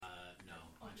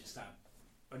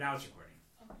now it's recording.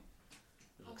 Okay.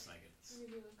 It looks like it's... Let me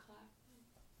do a clap.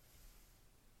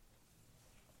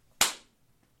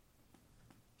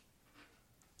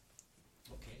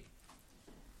 Okay.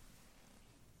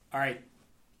 All right.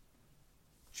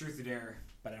 Truth or dare,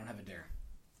 but I don't have a dare.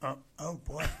 Oh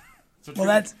boy. So Well,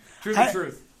 that's truth or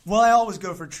truth. Well, I always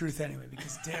go for truth anyway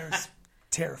because dares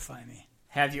terrify me.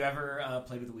 Have you ever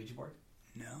played with a Ouija board?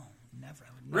 No, never.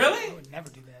 Really? I would never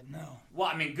do that. No. Well,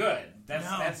 I mean, good. No.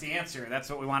 That's the answer. That's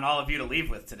what we want all of you to leave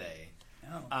with today.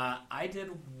 No. I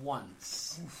did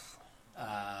once.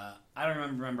 I don't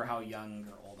remember how young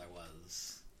or old I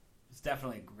was. It's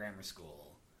definitely grammar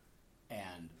school,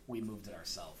 and we moved it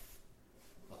ourselves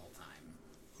the whole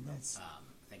time. That's I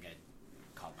think I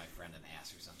called my friend an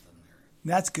ass or something.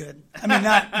 that's good. I mean,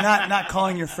 not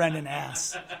calling your friend an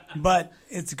ass, but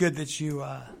it's good that you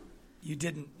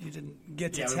didn't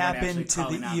get to tap into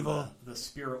the evil, the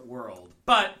spirit world.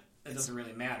 But it doesn't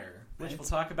really matter, which we'll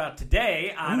talk about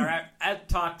today on our Ed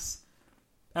Talks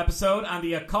episode on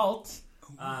the occult.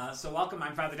 So welcome,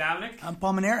 I'm Father Dominic. I'm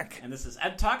Paul and Eric. And this is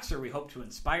Ed Talks, where we hope to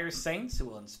inspire saints who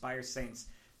will inspire saints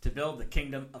to build the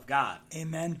kingdom of God.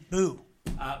 Amen. Boo.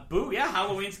 Boo, yeah,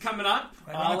 Halloween's coming up.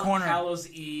 Right around the corner. Hallows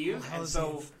Eve. All Hallows and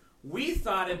so Eve. we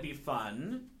thought it'd be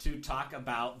fun to talk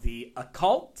about the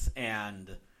occult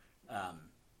and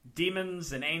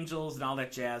demons and angels and all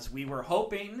that jazz. We were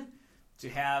hoping to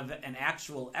have an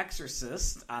actual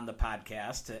exorcist on the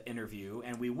podcast to interview,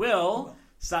 and we will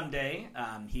someday.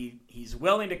 He's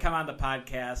willing to come on the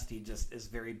podcast. He just is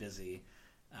very busy.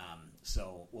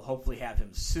 So we'll hopefully have him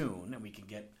soon, and we can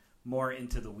get more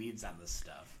into the weeds on this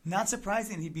stuff. Not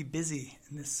surprising he'd be busy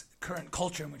in this current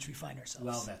culture in which we find ourselves.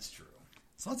 Well, that's true.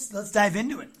 So let's dive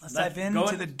into it. Let's dive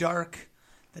into the dark,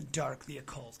 the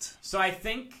occult. So I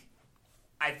think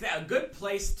a good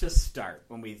place to start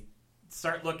when we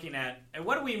start looking at, and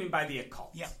what do we mean by the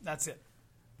occult? Yeah, that's it.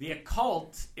 The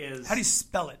occult is... How do you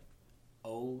spell it?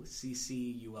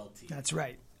 O-C-C-U-L-T. That's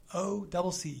right.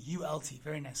 O-C-C-U-L-T.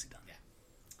 Very nicely done. Yeah.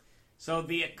 So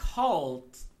the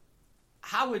occult,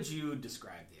 how would you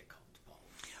describe the occult, Paul?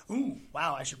 Ooh,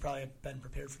 wow. I should probably have been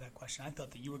prepared for that question. I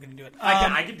thought that you were going to do it.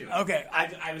 I can do it. Okay.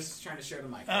 I was trying to share the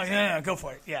mic. Oh, yeah, go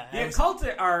for it. Yeah. The occult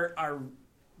are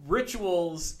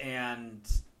rituals and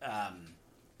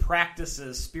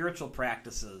practices, spiritual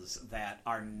practices that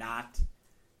are not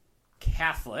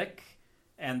Catholic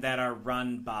and that are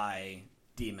run by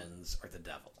demons or the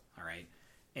devil, all right?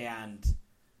 And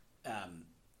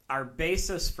our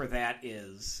basis for that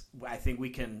is, I think we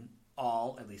can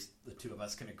all, at least the two of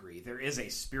us can agree, there is a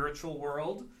spiritual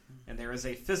world and there is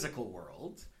a physical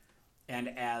world. And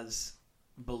as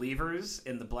believers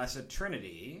in the Blessed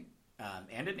Trinity,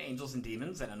 and in angels and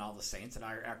demons and in all the saints, and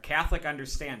our Catholic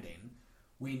understanding,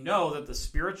 we know that the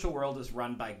spiritual world is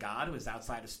run by God, who is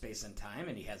outside of space and time,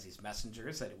 and he has these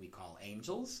messengers that we call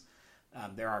angels.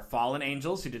 There are fallen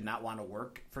angels who did not want to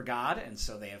work for God, and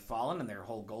so they have fallen, and their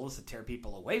whole goal is to tear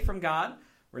people away from God,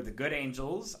 where the good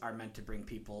angels are meant to bring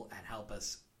people and help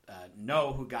us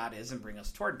know who God is and bring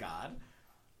us toward God.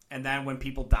 And then when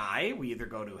people die, we either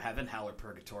go to heaven, hell, or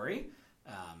purgatory,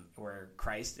 where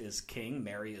Christ is king,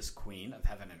 Mary is queen of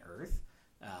heaven and earth.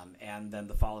 And then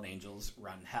the fallen angels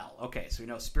run hell. Okay, so we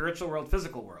know spiritual world,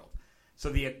 physical world. So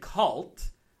the occult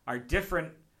are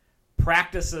different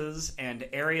practices and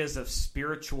areas of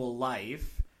spiritual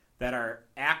life that are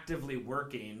actively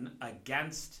working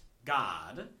against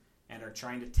God and are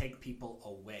trying to take people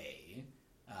away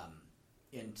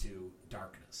into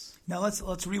darkness. Now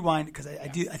let's rewind because I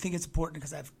think it's important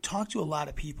because I've talked to a lot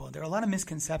of people. There are a lot of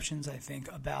misconceptions, I think,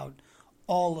 about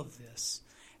all of this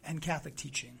and Catholic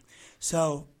teaching.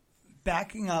 So,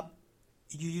 backing up,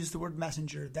 you use the word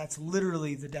messenger. That's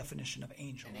literally the definition of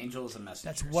angel. An angel is a messenger.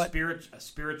 That's what a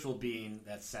spiritual being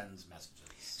that sends messages.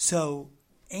 So,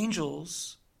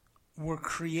 angels were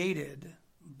created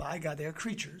by God. They are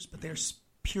creatures, but they are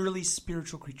purely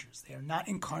spiritual creatures. They are not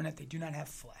incarnate. They do not have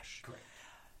flesh. Correct.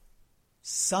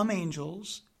 Some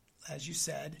angels, as you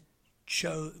said,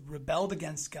 rebelled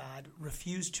against God,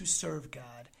 refused to serve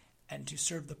God, and to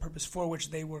serve the purpose for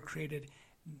which they were created.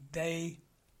 God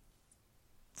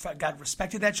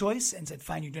respected that choice and said,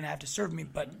 fine, you don't have to serve me,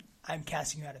 but I'm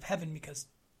casting you out of heaven because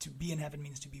to be in heaven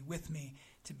means to be with me,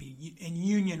 to be in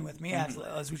union with me,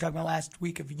 as we talked about last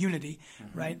week of unity,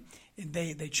 right?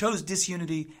 They chose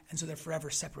disunity, and so they're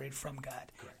forever separated from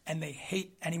God. Correct. And they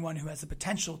hate anyone who has the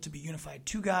potential to be unified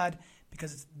to God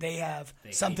because they have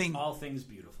They something... hate all things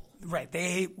beautiful. Right.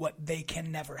 They hate what they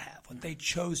can never have, what they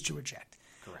chose to reject.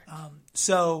 Correct.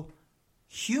 So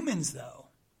humans, though,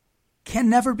 can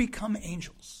never become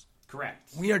angels.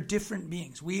 Correct. We are different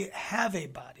beings. We have a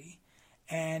body,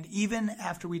 And even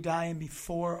after we die and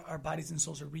before our bodies and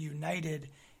souls are reunited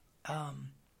at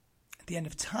the end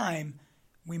of time,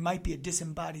 we might be a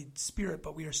disembodied spirit,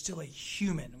 but we are still a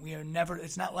human. We are never.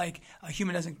 It's not like a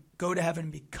human doesn't go to heaven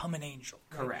and become an angel.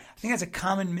 Right? Correct. I think that's a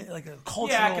common, like a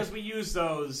cultural. Yeah, because we use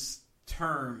those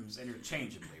terms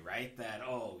interchangeably, right? That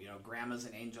grandma's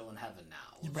an angel in heaven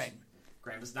now. Right.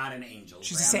 Grandma's not an angel.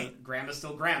 She's a saint. Grandma's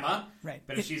still grandma. Right.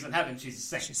 But if she's in heaven, she's a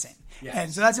saint. She's a saint. Yes.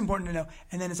 And so that's important to know.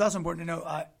 And then it's also important to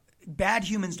know bad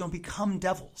humans don't become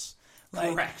devils.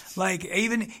 Correct. Like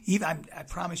even I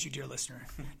promise you, dear listener,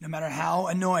 no matter how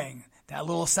annoying that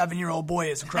little 7-year-old boy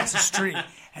is across the street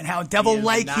and how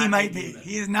devil-like he might be,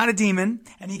 he is not a demon,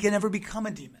 and he can never become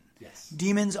a demon. Yes.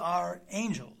 Demons are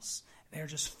angels. They're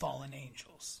just fallen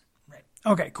angels. Right.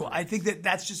 Okay, cool. I think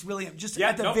that's just really at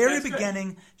the very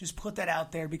beginning, just put that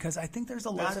out there because I think there's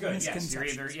a lot of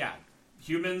misconceptions. Yes,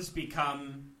 humans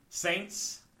become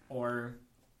saints or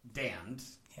damned.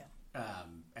 Yeah.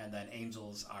 And then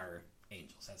angels are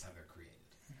angels. That's how they're created.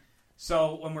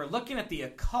 So when we're looking at the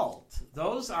occult,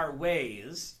 those are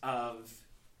ways of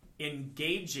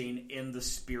engaging in the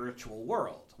spiritual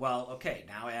world. Well, okay,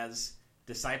 now as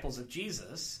disciples of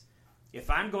Jesus, if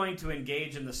I'm going to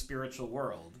engage in the spiritual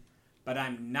world, but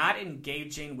I'm not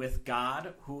engaging with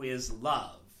God who is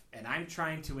love, and I'm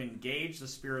trying to engage the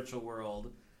spiritual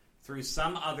world through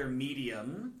some other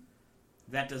medium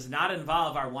that does not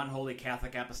involve our one holy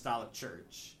Catholic Apostolic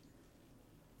Church,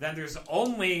 then there's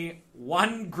only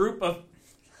one group of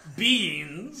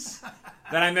beings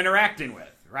that I'm interacting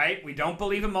with, right? We don't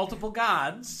believe in multiple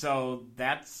gods, so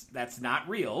that's not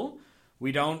real.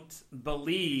 We don't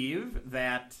believe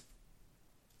that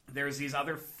there's these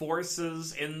other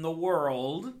forces in the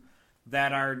world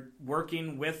that are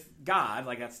working with God.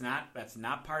 Like that's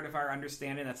not part of our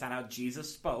understanding. That's not how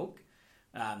Jesus spoke.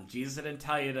 Jesus didn't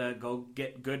tell you to go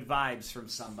get good vibes from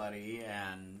somebody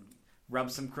and rub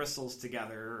some crystals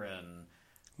together and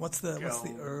what's the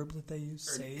herb that they use?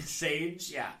 Sage.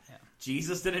 Sage, yeah.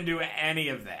 Jesus didn't do any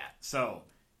of that. So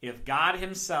if God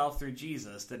himself through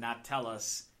Jesus did not tell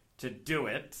us to do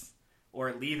it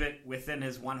or leave it within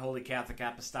his one holy Catholic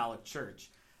Apostolic Church,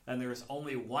 then there's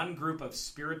only one group of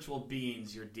spiritual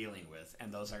beings you're dealing with,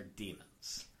 and those are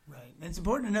demons. Right. And it's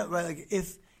important to note, right, like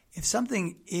if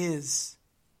something is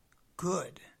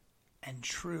good and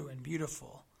true and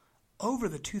beautiful, over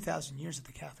the 2,000 years of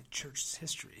the Catholic Church's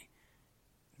history,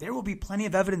 there will be plenty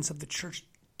of evidence of the Church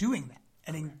doing that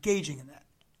and engaging in that.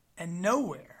 And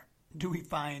nowhere do we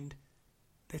find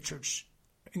the Church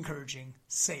encouraging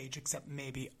sage, except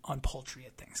maybe on poultry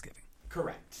at Thanksgiving.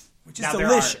 Correct. Which is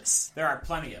delicious. There are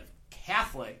plenty of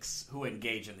Catholics who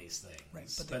engage in these things,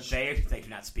 right, but they do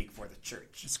not speak for the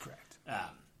Church. That's correct.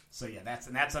 So yeah,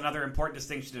 that's another important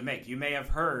distinction to make. You may have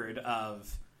heard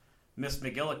of Miss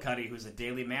McGillicuddy, who's a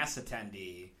daily mass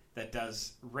attendee that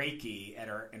does Reiki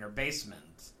in her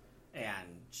basement,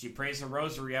 and she prays a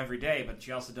rosary every day, but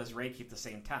she also does Reiki at the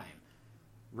same time.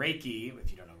 Reiki,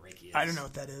 if you don't know what Reiki is, I don't know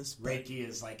what that is. Reiki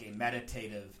is like a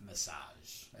meditative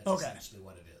massage. That's essentially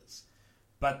what it is.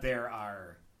 But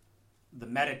the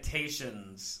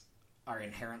meditations are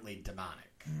inherently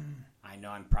demonic. I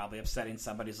know I'm probably upsetting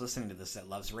somebody who's listening to this that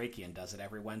loves Reiki and does it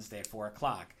every Wednesday at 4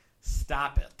 o'clock.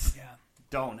 Stop it. Yeah.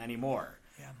 Don't anymore.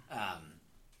 Yeah.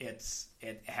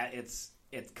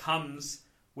 It comes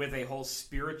with a whole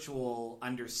spiritual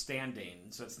understanding.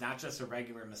 So it's not just a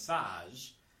regular massage.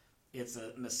 It's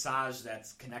a massage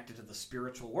that's connected to the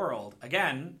spiritual world.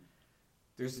 Again,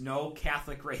 there's no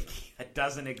Catholic Reiki. That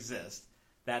doesn't exist.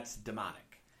 That's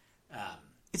demonic.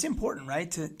 It's important,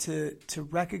 right, to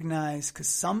recognize, because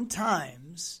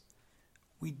sometimes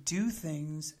we do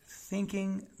things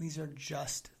thinking these are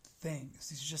just things.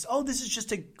 These are just, this is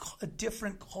just a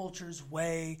different culture's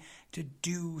way to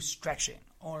do stretching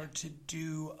or to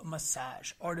do a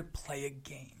massage or to play a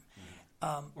game.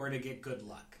 Or to get good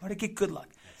luck.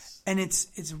 Yes. And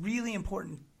it's really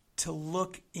important to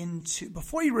look into,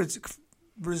 before you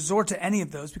resort to any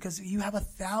of those, because you have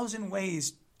 1,000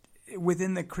 ways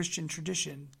within the Christian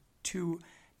tradition to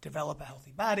develop a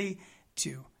healthy body,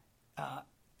 to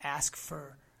ask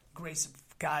for grace of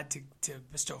God to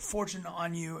bestow fortune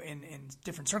on you in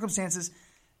different circumstances.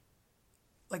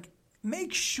 Like,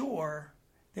 make sure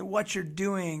that what you're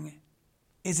doing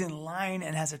is in line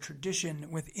and has a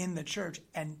tradition within the church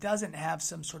and doesn't have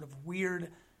some sort of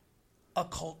weird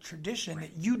occult tradition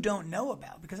that you don't know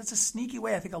about, because that's a sneaky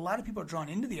way I think a lot of people are drawn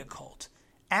into the occult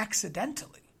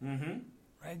accidentally. Mm-hmm.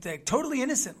 Right? They totally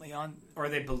innocently or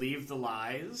they believe the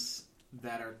lies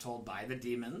that are told by the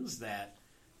demons that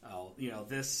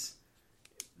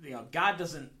God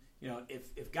doesn't.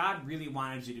 if God really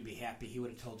wanted you to be happy, he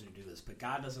would have told you to do this. But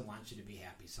God doesn't want you to be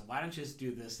happy. So why don't you just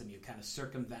do this and you kind of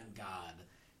circumvent God?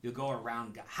 You'll go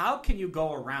around God. How can you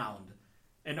go around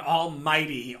an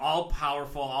almighty,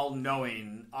 all-powerful,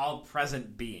 all-knowing,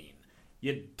 all-present being?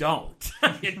 You don't.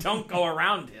 You don't go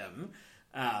around him.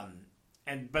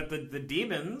 But the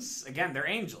demons, again, they're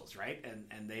angels, right?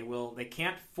 And they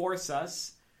can't force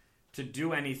us to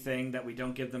do anything that we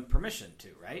don't give them permission to,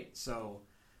 right? So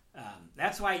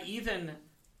that's why even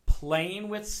playing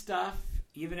with stuff,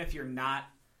 even if you're not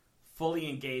fully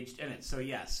engaged in it. So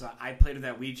yes, so I played with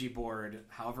that Ouija board,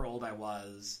 however old I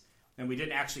was, and we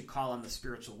didn't actually call on the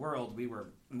spiritual world. We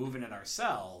were moving it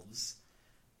ourselves.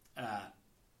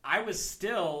 I was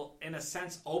still, in a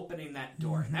sense, opening that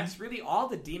door. Mm-hmm. And that's really all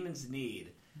the demons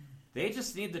need. They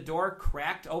just need the door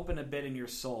cracked open a bit in your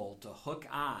soul to hook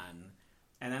on,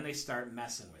 and then they start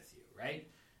messing with you, right?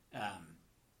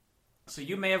 So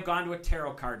you may have gone to a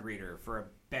tarot card reader for a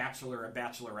bachelor or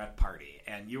bachelorette party,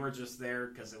 and you were just there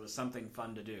because it was something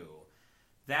fun to do.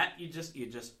 That you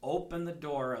just open the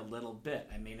door a little bit.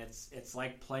 I mean, it's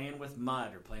like playing with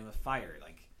mud or playing with fire.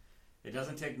 Like, it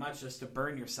doesn't take much just to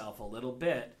burn yourself a little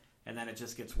bit, and then it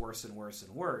just gets worse and worse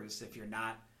and worse if you're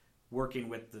not working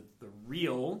with the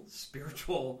real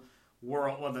spiritual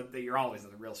world. Well, you're always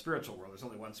in the real spiritual world. There's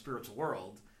only one spiritual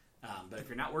world. But if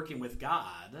you're not working with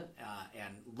God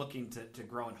and looking to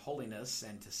grow in holiness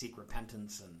and to seek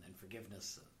repentance and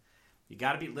forgiveness, you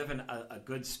got to be living a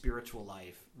good spiritual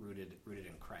life rooted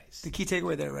in Christ. The key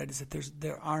takeaway there, right, is that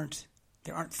there aren't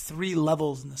three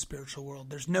levels in the spiritual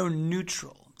world. There's no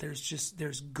neutral.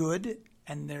 There's good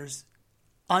and there's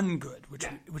ungood,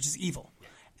 which is evil,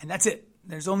 and that's it.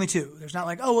 There's only two. There's not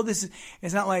like,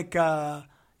 it's not like I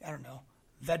don't know,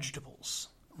 vegetables.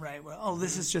 Right. Well,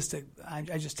 this is just I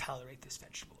just tolerate this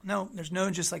vegetable. No, there's no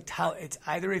just like it's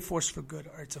either a force for good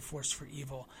or it's a force for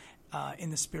evil in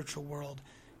the spiritual world,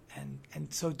 and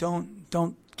so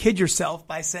don't kid yourself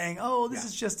by saying, this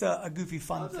is just a goofy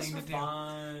fun thing to do.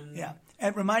 Fun. Yeah,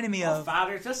 it reminded me of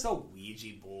Father, just a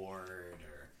Ouija board,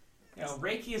 or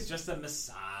Reiki is just a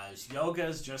massage, yoga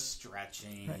is just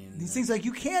stretching. Right. These things, like,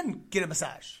 you can get a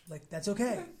massage, like, that's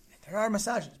okay. There are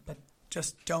massages, but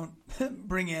just don't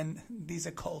bring in these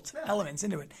occult elements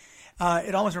into it.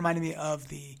 It almost reminded me of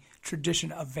the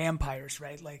tradition of vampires,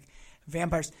 right? Like,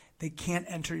 vampires, they can't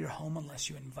enter your home unless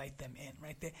you invite them in,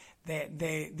 right?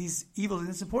 These evils, and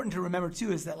it's important to remember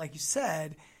too, is that, like you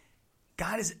said,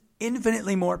 God is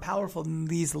infinitely more powerful than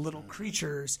these little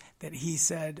creatures that he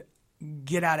said,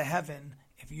 get out of heaven.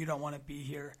 If you don't want to be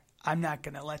here, I'm not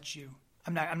going to let you.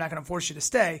 I'm not going to force you to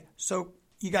stay. So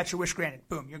you got your wish granted.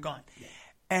 Boom, you're gone. Yeah.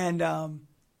 And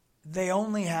they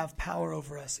only have power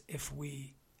over us if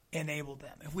we enable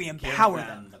them, if we empower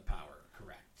them. The power,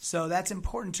 correct. So that's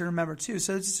important to remember too.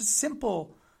 So it's just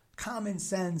simple, common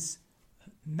sense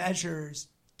measures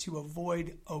to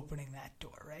avoid opening that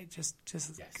door, right? Just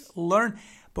learn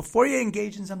before you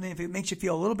engage in something. If it makes you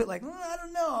feel a little bit like, I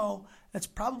don't know, that's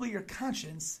probably your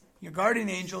conscience. Your guardian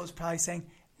angel is probably saying,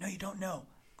 no, you don't know.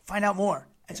 Find out more.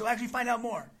 And so actually find out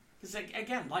more. Because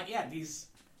these.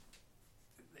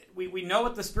 We know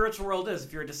what the spiritual world is.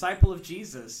 If you're a disciple of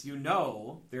Jesus, you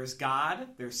know there's God,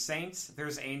 there's saints,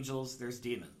 there's angels, there's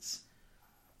demons.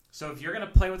 So if you're going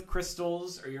to play with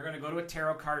crystals, or you're going to go to a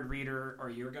tarot card reader, or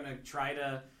you're going to try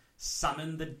to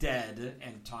summon the dead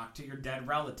and talk to your dead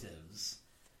relatives,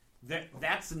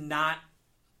 that's not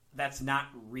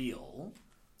real.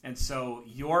 And so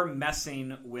you're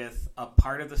messing with a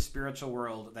part of the spiritual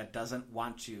world that doesn't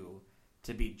want you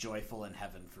to be joyful in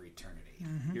heaven for eternity.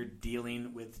 Mm-hmm. You're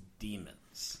dealing with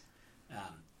demons.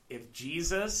 If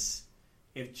Jesus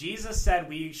said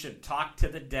we should talk to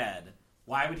the dead,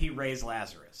 why would he raise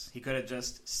Lazarus? He could have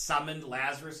just summoned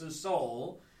Lazarus'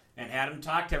 soul and had him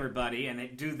talk to everybody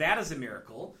and do that as a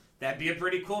miracle. That'd be a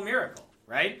pretty cool miracle,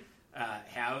 right?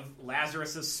 Have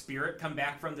Lazarus' spirit come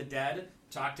back from the dead,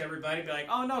 talk to everybody, be like,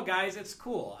 oh, no, guys, it's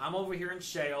cool. I'm over here in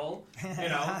Sheol.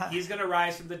 He's going to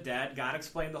rise from the dead. God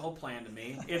explained the whole plan to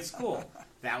me. It's cool.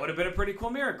 That would have been a pretty cool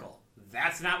miracle.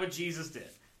 That's not what Jesus did.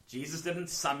 Jesus didn't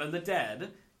summon the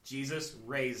dead. Jesus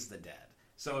raised the dead.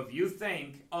 So if you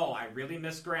think, I really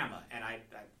miss Grandma, and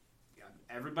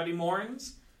everybody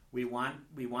mourns, we want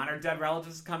our dead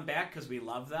relatives to come back because we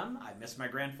love them. I miss my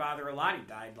grandfather a lot. He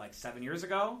died like 7 years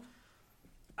ago.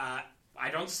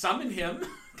 I don't summon him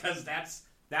because that's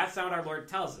not what our Lord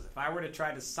tells us. If I were to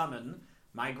try to summon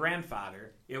my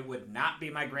grandfather, it would not be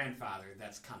my grandfather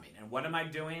that's coming. And what am I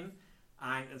doing?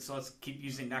 So let's keep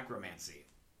using necromancy.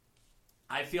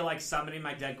 I feel like summoning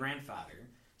my dead grandfather,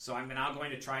 so I'm now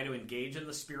going to try to engage in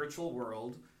the spiritual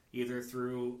world, either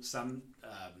through some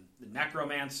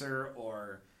necromancer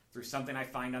or through something I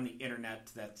find on the internet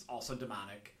that's also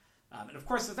demonic. And of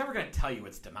course, they're never going to tell you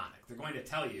it's demonic. They're going to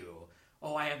tell you,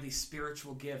 oh, I have these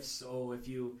spiritual gifts. Oh, if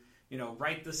you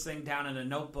write this thing down in a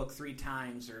notebook 3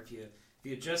 times, or if you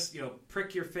just,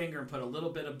 prick your finger and put a little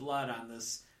bit of blood on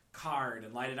this card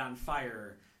and light it on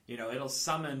fire, it'll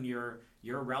summon your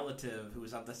relative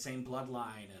who's of the same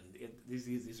bloodline. And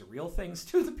these are real things,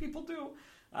 too, that people do.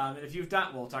 And if you've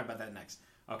done, we'll talk about that next.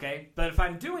 Okay? But if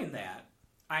I'm doing that,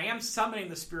 I am summoning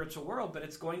the spiritual world, but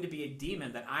it's going to be a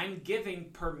demon that I'm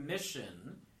giving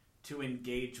permission to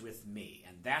engage with me.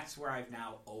 And that's where I've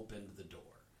now opened the door.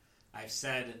 I've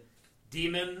said,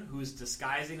 demon who's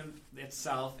disguising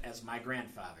itself as my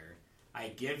grandfather, I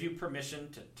give you permission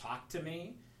to talk to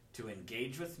me, to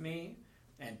engage with me,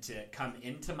 and to come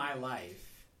into my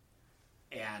life.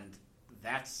 And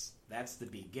that's the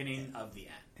beginning of the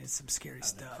end. It's some scary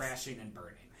stuff. The crashing and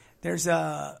burning. There's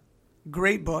a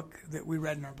great book that we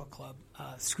read in our book club,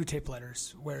 Screwtape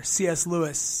Letters, where C.S.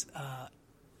 Lewis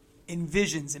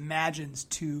imagines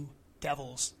 2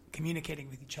 devils communicating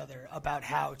with each other about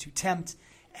how to tempt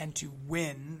and to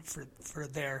win for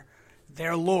their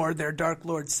lord, their dark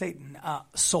lord Satan,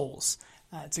 souls.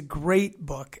 It's a great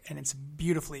book, and it's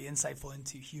beautifully insightful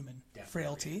into human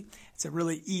frailty. It's a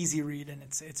really easy read, and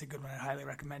it's a good one. I highly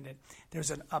recommend it.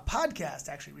 There's a podcast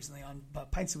actually recently on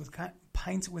Pints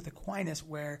with Aquinas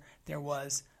where there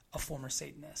was a former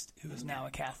Satanist who is now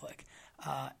a Catholic.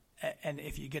 And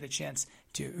if you get a chance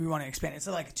we want to expand it. It's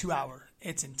like a 2-hour.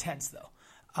 It's intense, though.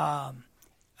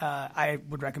 I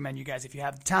would recommend you guys, if you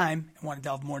have the time and want to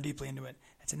delve more deeply into it,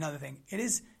 that's another thing. It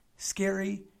is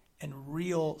scary and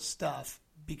real stuff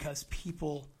because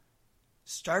people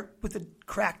start with a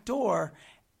cracked door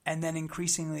and then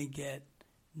increasingly get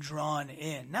drawn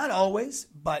in. Not always,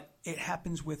 but it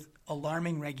happens with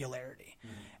alarming regularity.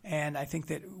 Mm-hmm. And I think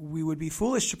that we would be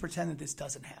foolish to pretend that this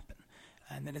doesn't happen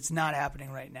and that it's not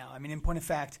happening right now. I mean, in point of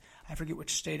fact, I forget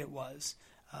which state it was,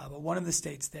 but one of the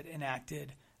states that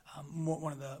enacted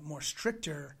one of the more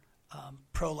stricter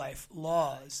pro-life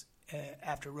laws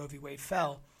after Roe v. Wade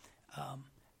fell,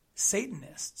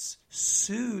 Satanists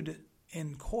sued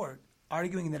in court,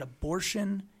 arguing that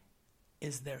abortion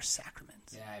is their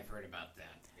sacrament. Yeah, I've heard about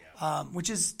that. Yeah. Which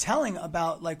is telling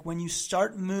about when you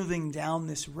start moving down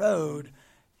this road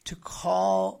to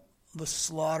call the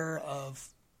slaughter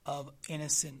of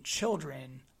innocent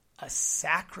children a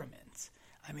sacrament.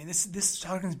 I mean, this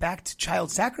harkens back to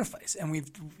child sacrifice, and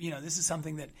this is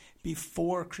something that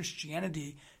before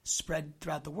Christianity spread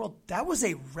throughout the world, that was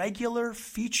a regular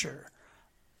feature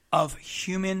of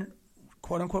human,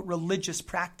 quote unquote, religious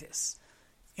practice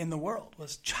in the world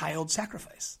was child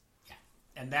sacrifice. Yeah,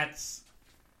 and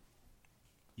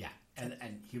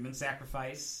and human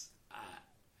sacrifice.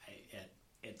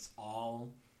 It's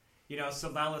all, So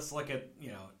now let's look at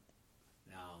No,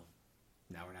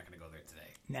 we're not going to go there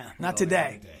today. No, not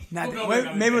today.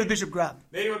 Maybe with Bishop Grubb.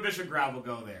 Maybe with Bishop Grubb we'll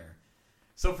go there.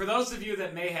 So for those of you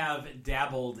that may have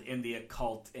dabbled in the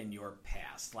occult in your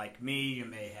past, like me, you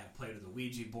may have played with a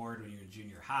Ouija board when you were in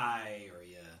junior high, or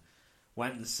you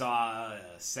went and saw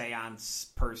a seance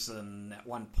person at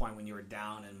one point when you were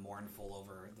down and mournful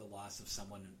over the loss of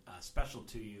someone special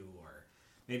to you, or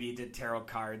maybe you did tarot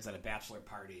cards at a bachelor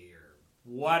party, or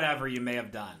whatever you may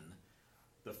have done.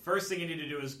 The first thing you need to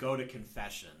do is go to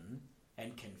confession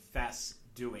and confess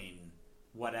doing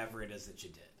whatever it is that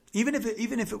you did. Even if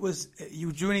it was you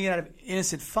were doing it out of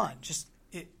innocent fun, just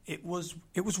it was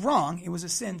wrong. It was a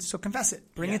sin. So confess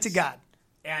it. Bring it to God.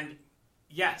 And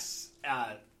yes,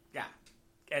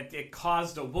 it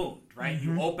caused a wound, right?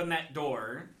 Mm-hmm. You open that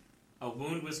door, a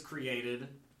wound was created.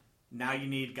 Now you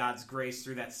need God's grace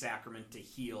through that sacrament to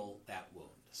heal that wound.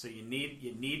 So you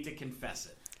need to confess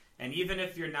it. And even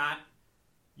if you're not,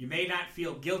 you may not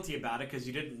feel guilty about it because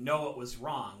you didn't know it was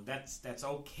wrong. That's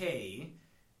okay.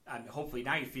 Hopefully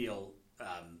now you feel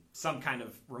some kind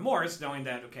of remorse, knowing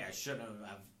that, okay, I shouldn't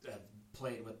have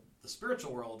played with the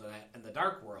spiritual world and the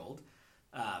dark world.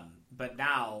 But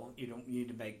now you need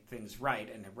to make things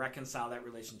right and reconcile that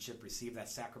relationship, receive that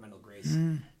sacramental grace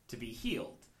to be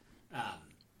healed.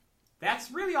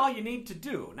 That's really all you need to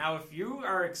do. Now, if you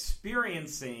are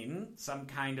experiencing some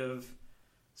kind of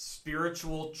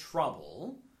spiritual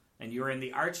trouble and you're in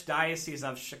the Archdiocese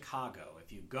of Chicago,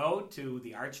 if you go to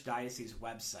the Archdiocese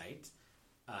website,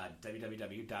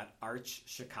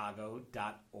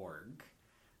 www.archchicago.org,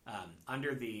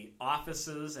 under the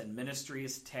Offices and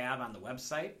Ministries tab on the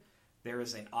website, there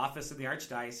is an office of the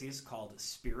Archdiocese called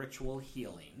Spiritual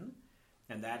Healing,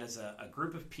 and that is a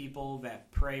group of people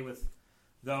that pray with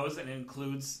those, and it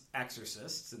includes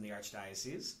exorcists in the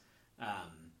Archdiocese,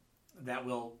 that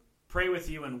will pray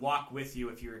with you and walk with you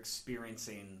if you're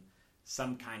experiencing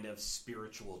some kind of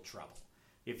spiritual trouble.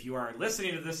 If you are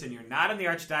listening to this and you're not in the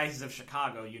Archdiocese of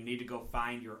Chicago, you need to go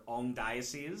find your own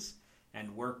diocese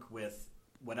and work with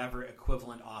whatever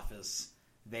equivalent office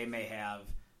they may have.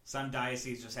 Some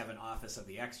dioceses just have an office of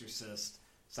the exorcist,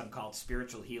 some called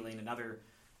spiritual healing. Another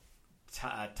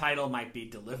title might be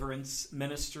deliverance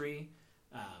ministry.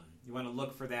 You want to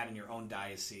look for that in your own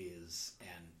diocese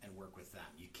and work with them.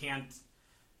 You can't...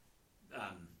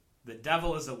 the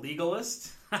devil is a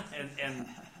legalist, and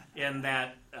in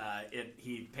that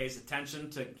he pays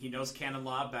attention to... He knows canon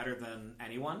law better than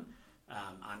anyone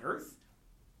on earth.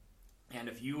 And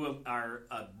if you are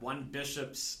one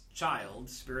bishop's child,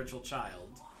 spiritual child...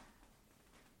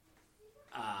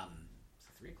 it's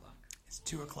 3 o'clock. It's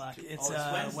 2 o'clock.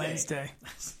 It's Wednesday.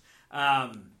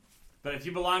 But if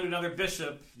you belong to another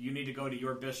bishop, you need to go to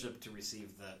your bishop to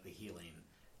receive the healing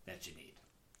that you need.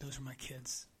 Those were my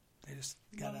kids. They just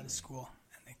got out of school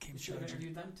and they came. You should have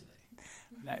interviewed them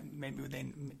today. Maybe with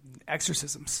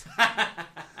exorcisms.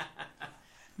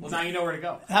 Well, now you know where to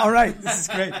go. All right, this is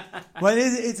great. Well,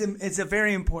 it's a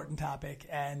very important topic,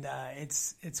 and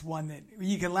it's one that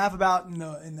you can laugh about in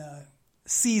the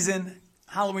season.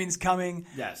 Halloween's coming.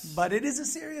 Yes. But it is a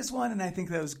serious one, and I think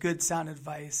that was good, sound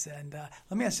advice. And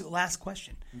let me ask you the last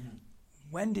question.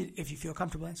 Mm-hmm. If you feel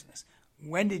comfortable answering this,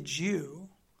 when did you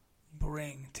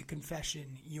bring to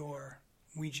confession your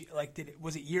Ouija?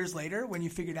 Was it years later when you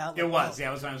figured out? It was. Yeah,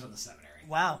 it was when I was in the seminary.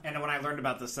 Wow. And when I learned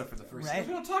about this stuff for the first time,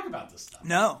 we don't talk about this stuff.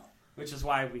 No. Which is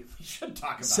why we should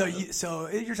talk about it. So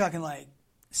you're talking like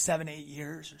 7-8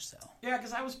 years or so. Yeah,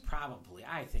 because I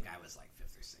think I was like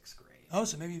 5th or 6th grade. Oh,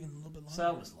 so maybe even a little bit longer.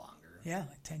 So it was longer. Yeah,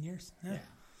 like 10 years. Yeah.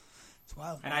 It's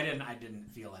wild. And I didn't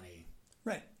feel any...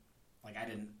 Right. Like, I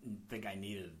didn't think I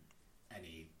needed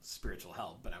any spiritual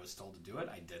help, but I was told to do it.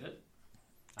 I did it.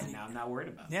 And now I'm not worried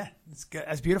about it. Yeah, it's good.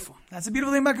 That's beautiful. That's a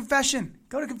beautiful thing about confession.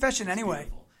 Go to confession anyway.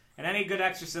 Beautiful. And any good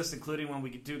exorcist, including when we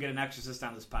do get an exorcist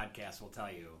on this podcast, will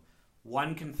tell you,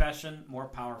 one confession more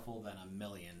powerful than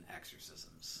 1,000,000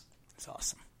 exorcisms. It's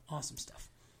awesome. Awesome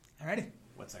stuff. All righty.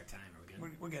 What's our time? Are we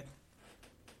good? We're good.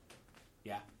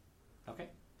 Yeah. Okay.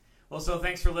 Well, so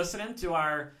thanks for listening to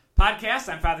our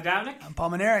podcast. I'm Father Dominic. I'm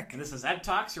Paul Manerick. And this is Ed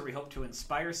Talks, where we hope to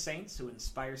inspire saints who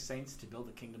inspire saints to build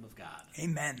the kingdom of God.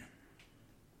 Amen.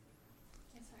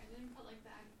 Sorry, I didn't put like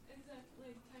the exact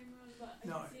timer on, but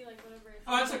I can see whatever.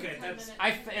 Oh, that's okay.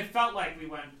 It felt like we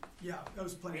went. Yeah, that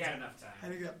was plenty. We had enough time. I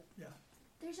think yeah.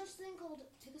 There's such a thing called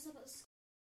take us up at